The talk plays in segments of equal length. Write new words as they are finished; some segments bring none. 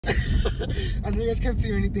I know you guys can't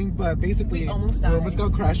see or anything, but basically, we almost died. We almost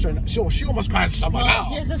got crashed. She almost crashed someone else.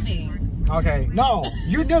 Here's the thing. Okay, no,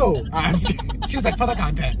 you knew. I'm just kidding. She was like, for the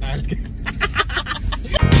content. I'm just kidding.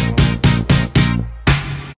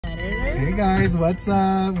 Hey guys, what's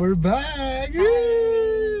up? We're back.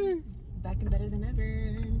 Back and better than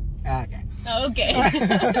ever. Okay. Okay.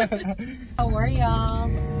 How are y'all?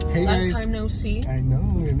 Hey Long guys. time no see. I know,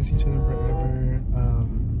 we haven't seen each other forever.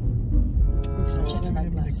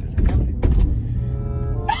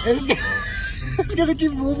 It's gonna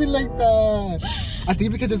keep moving like that. I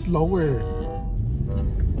think because it's lower.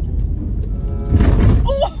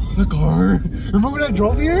 Oh! The car. Remember when I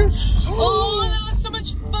drove here? Oh, that was so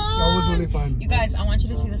much fun. That was really fun. You guys, I want you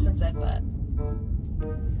to see the sunset, but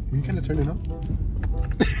we can kind of turn it up.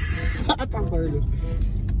 That's how far it is.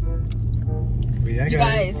 But yeah, you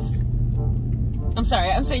guys. I'm sorry,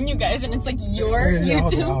 I'm saying you guys, and it's like your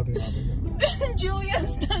YouTube. I'll do it.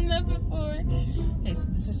 Julia's done that before. Okay, so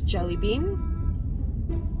this is Jelly Bean.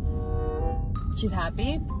 She's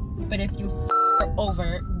happy, but if you her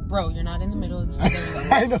over, bro, you're not in the middle of the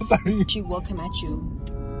scene. I know, sorry. She will come at you.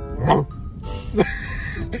 Oh my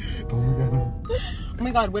god. Oh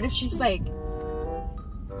my god, what if she's like...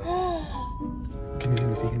 Can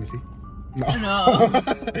you see? Can you see? No. No.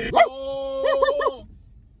 Oh.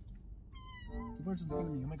 People are just looking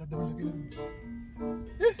at me. Oh my god, they were looking at me.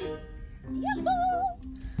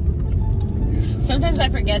 Sometimes I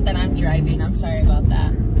forget that I'm driving. I'm sorry about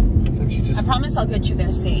that. Sometimes you just... I promise I'll get you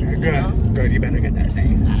there safe. Good. You know? Good. You better get there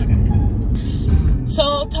safe. Okay.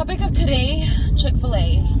 So, topic of today,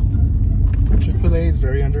 Chick-fil-A. Chick-fil-A is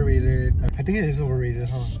very underrated. I think it is overrated,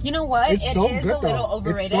 huh? You know what? It's so good, a little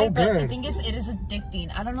overrated, it's so good. But the thing is, it is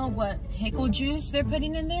addicting. I don't know what pickle juice they're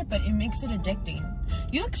putting in there, but it makes it addicting.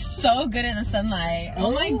 You look so good in the sunlight.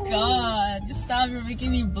 Oh my god. Stop, you're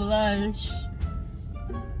making me blush.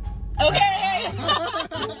 Okay.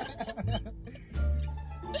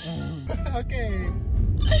 Okay.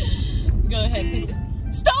 Go ahead,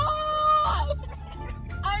 continue. Stop!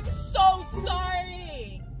 I'm so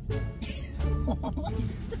sorry.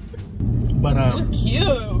 But It was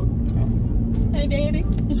cute. Hey, Daddy.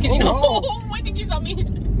 Just kidding. Oh, Oh, I think he's on me.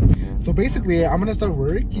 so basically, I'm gonna start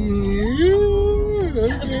working. She's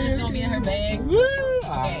gonna be in her bag.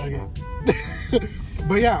 Okay.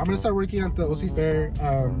 But yeah, I'm gonna start working at the OC Fair.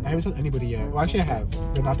 I haven't told anybody yet. Well, actually I have,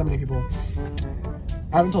 but not that many people.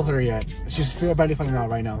 I haven't told her yet. She's barely finding out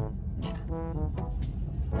right now.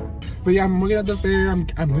 But yeah, I'm working at the fair. I'm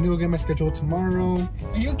gonna go get my schedule tomorrow.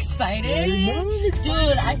 Are you excited? I know, I'm excited.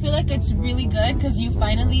 Dude, I feel like it's really good because you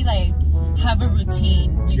finally like have a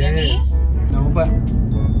routine. You get me? No, but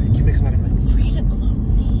you make a lot of money. 3 to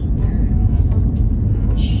closing.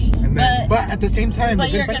 And then, but at the same time, but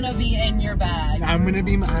you're gonna be in your bag. I'm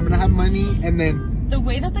gonna have money, and then the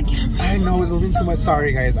way that the camera. I know it's moving too much.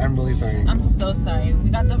 Sorry guys, I'm really sorry. I'm so sorry. We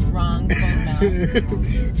got the wrong phone now.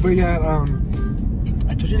 But yeah,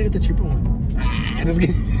 I told you to get the cheaper one. This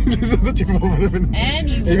is the cheaper one.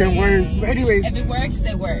 Anyways, even worse. Anyways, if it works,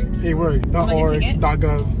 it works. It works. .org,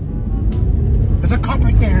 .gov. There's a cop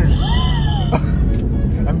right there.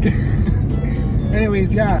 I'm kidding.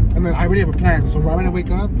 Anyways, yeah. And then I already have a plan. So right when I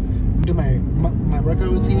wake up, I'm do my workout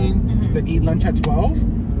routine. Then eat lunch at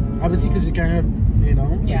 12. Obviously, because you can't have, you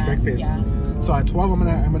know, like breakfast. Yeah. So at 12, I'm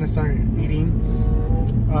gonna start eating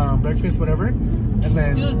breakfast, whatever. And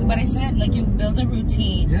then, dude, what I said, like you build a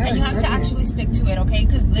routine, and you have to actually stick to it, okay?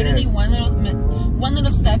 Because literally one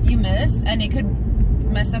little step you miss, and it could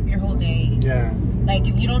mess up your whole day. Yeah. Like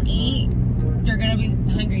if you don't eat, you're gonna be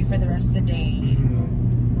hungry for the rest of the day.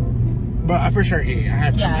 But I for sure eat.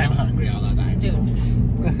 I'm hungry all the time. Dude,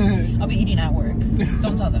 I'll be eating at work.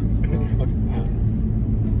 Don't tell them.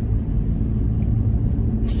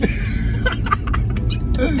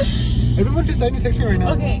 Everyone just send me text me right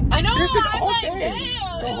now. Okay, I know. Seriously, I'm like, damn,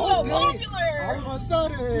 it's so popular. All of a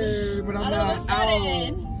sudden, when I'm not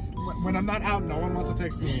out, when I'm not out, no one wants to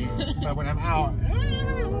text me. But when I'm out,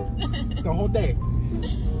 the whole day.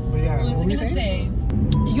 But yeah, what was I gonna say?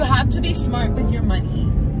 You have to be smart with your money.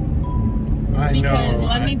 I because know.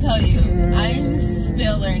 let me tell you, I'm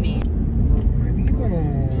still learning.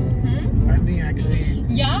 Finally, actually.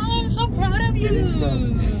 Yeah, I'm so proud of you.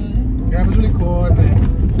 Yeah, it was really cool. And then,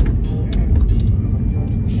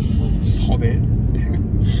 just hold it.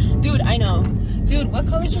 Dude, I know. Dude, what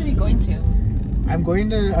college are you going to? I'm going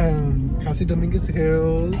to Casa Dominguez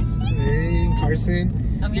Hills in Carson.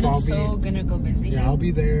 I'm gonna go visit you. Yeah, I'll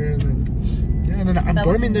be there. And then, I'm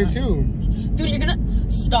dorming there too. Dude, you're gonna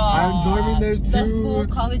stop. I'm dorming there too. The full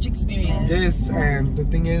college experience. Yes, and the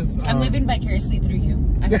thing is, I'm living vicariously through you.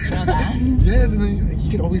 I hope you know that. Yes, and then you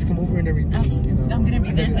can always come over and everything. You know? I'm gonna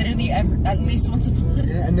be there literally at least once a month.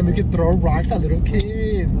 Yeah, and then we could throw rocks at little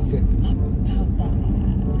kids.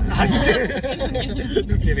 I'm just kidding.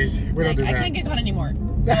 Just kidding. We don't do that. I can't get caught anymore.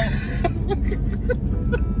 Okay.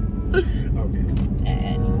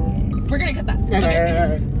 Anyway, we're gonna cut that.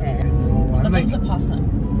 Okay. I'm That like, was a possum.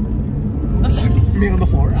 I'm sorry. me on the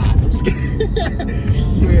floor. I'm just kidding.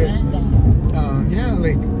 Yeah,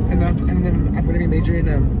 like, and then I'm gonna be majoring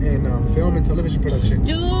in film and television production.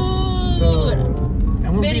 Dude. So I'm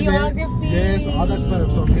gonna videography. Yes, all that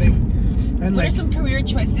stuff. So I'm getting. And what like, are some career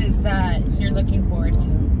choices that you're looking forward to?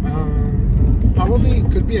 Probably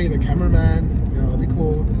could be either cameraman, that'd be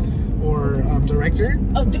cool, or director.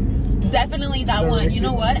 Oh, definitely that one. You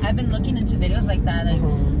know what? I've been looking into videos like that. Like,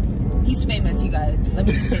 he's famous, you guys. Let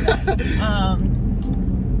me just say that.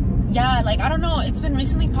 Yeah, like, I don't know. It's been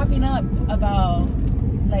recently popping up about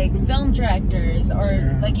like film directors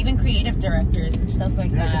or like even creative directors and stuff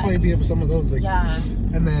like that. I could probably be up some of those. Like, yeah.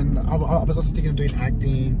 And then I was also thinking of doing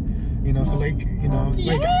acting. You know, so like, you know,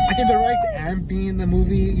 like I can direct and be in the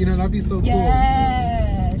movie. You know, that'd be so cool.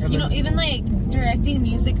 Yes. You know, even like directing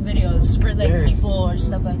music videos for like people or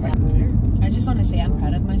stuff like that. I just want to say I'm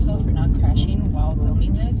proud of myself for not crashing while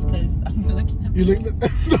filming this because I'm looking at you look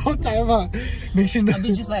the whole time. Make sure I'll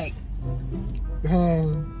be just like.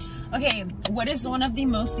 Okay, what is one of the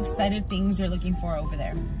most excited things you're looking for over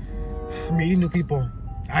there? Meeting new people.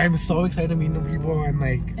 I'm so excited to meet new people and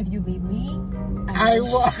like. If you leave me, I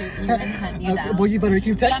will shoot you and hunt you down. Well, you better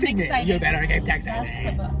keep texting me. excited. You better keep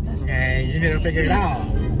texting me. That's Okay, you need to figure it out.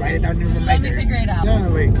 Write it down in your Let me figure it out. Yeah,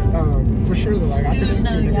 like for sure. Like I'll text you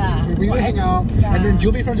too. We will hang out, and then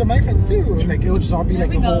you'll be friends with my friends too. And like it'll just all be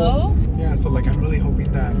like a whole. Yeah, so like I'm really hoping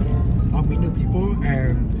that I'll meet new people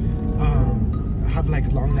and have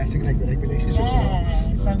like long-lasting like relationships.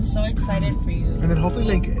 Yes, I'm so excited for you. And then hopefully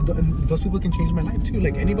like those people can change my life too.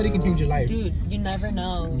 Like anybody can change your life. Dude, you never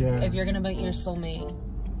know if you're gonna meet your soulmate.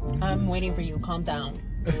 I'm waiting for you. Calm down.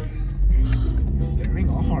 Staring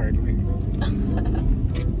all hard. Like,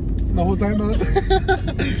 the whole time though.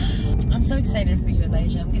 I'm so excited for you,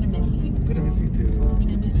 Elijah. I'm gonna miss you. I'm gonna miss you too. I'm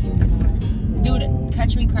gonna miss you more. Dude,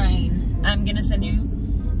 catch me crying. I'm gonna send you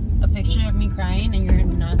a picture of me crying and you're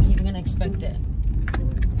not even gonna expect it.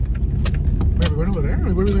 Wait, we went over there?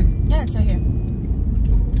 Where are we going? Yeah, it's right here.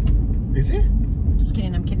 Is it? Just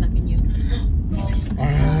kidding, I'm kidnapping you.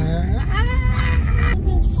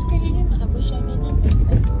 I'm scream. I wish I didn't.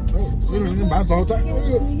 Oh, we're about the whole time.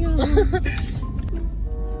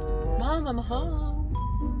 Mom, I'm home.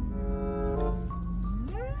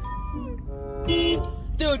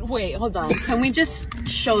 Dude, wait, hold on. Can we just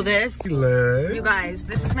show this? Look. You guys,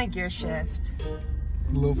 this is my gear shift.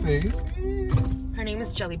 Little face. Her name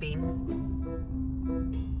is Jelly Bean.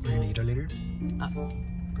 We're gonna eat her later.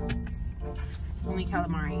 Only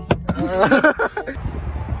calamari.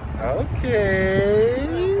 Okay.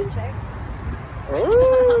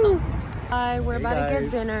 Oh. Hi, we're about to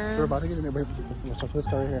get dinner. We're about to get dinner. Wait, watch out for this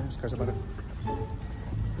car right here. This car's about to.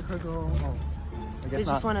 Look her go. Oh, I guess They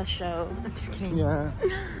just want to show. I'm just kidding. Yeah.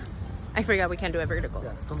 I forgot we can't do it vertical.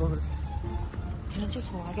 Yeah, don't go over this. Can I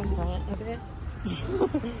just walk in front of it?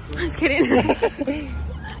 I'm just kidding.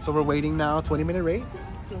 So we're waiting now. 20-minute rate.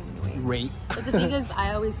 Rate. But the thing is,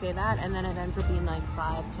 I always say that, and then it ends up being like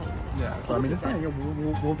 5-10 minutes. Yeah. So I mean, it's fine.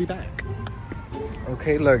 We'll be back.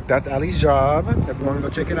 Okay, look, that's Ali's job. Everyone go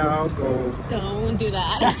check it out. Go. Don't do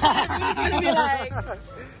that. Everyone's gonna be like,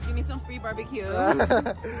 give me some free barbecue. I'm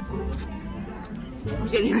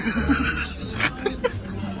kidding.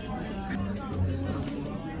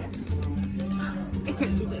 I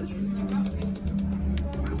can't do this.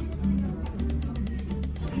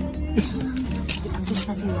 I'm just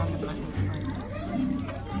pressing wrong buttons.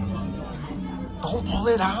 Don't pull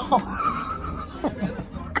it out.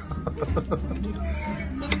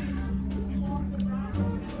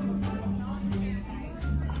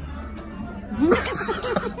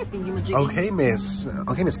 Okay, Miss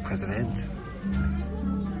President.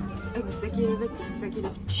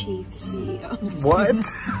 Executive Chief CEO. What?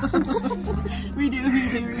 Redo.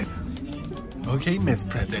 Okay, Miss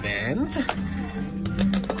President.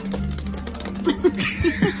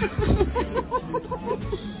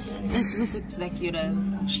 Miss Executive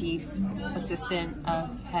Chief Assistant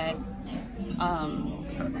of Head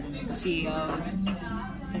CEO.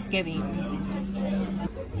 Thanksgiving.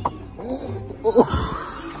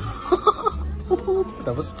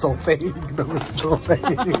 That was so fake. That was so fake.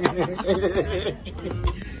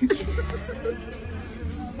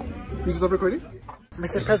 You stop recording?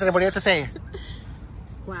 Mrs. President, what do you have to say?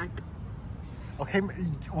 Quack. Okay,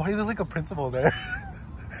 why do you look like a principal there?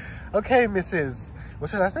 Okay, Mrs.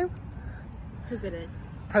 What's her last name? President.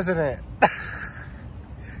 President.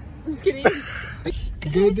 I'm just kidding.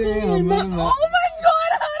 Good day on my life. Oh my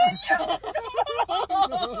god, how did you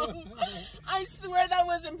know? I swear that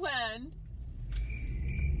wasn't planned.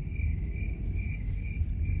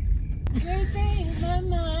 Good day on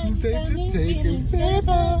my mind. Say to take a step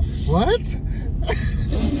out. What?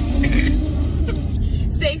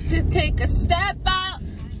 Safe to take a step out.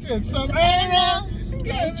 It's some Anna,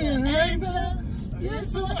 get your hands up. You're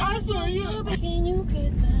so I saw you, but can you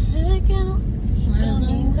get the heck out? Tell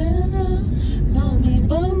me better, tell me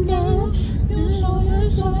bum bum. You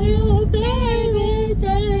saw you, baby,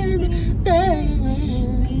 baby,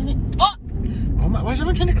 baby. Oh! Oh my, why is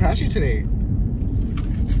everyone trying to crash you today?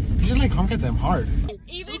 You should like honk at them hard.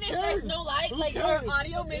 Even if there's no light, like our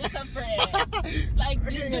audio makes up for it. Like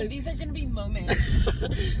these are gonna be moments.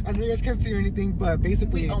 I know you guys can't see or anything, but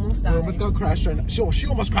basically We almost died. We almost got crashed right now. She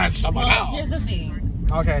almost crashed someone Well, else. here's the thing.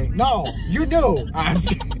 Okay, no, you knew. I was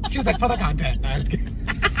kidding. She was like, for the content. No, I was kidding.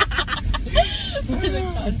 For the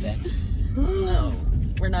content. No,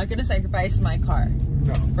 we're not gonna sacrifice my car.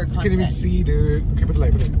 No, For you can't even content. see, dude. Okay, put the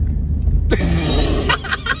light, put it.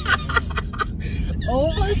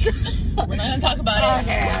 Oh my god. We're not gonna talk about it.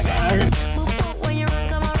 Okay.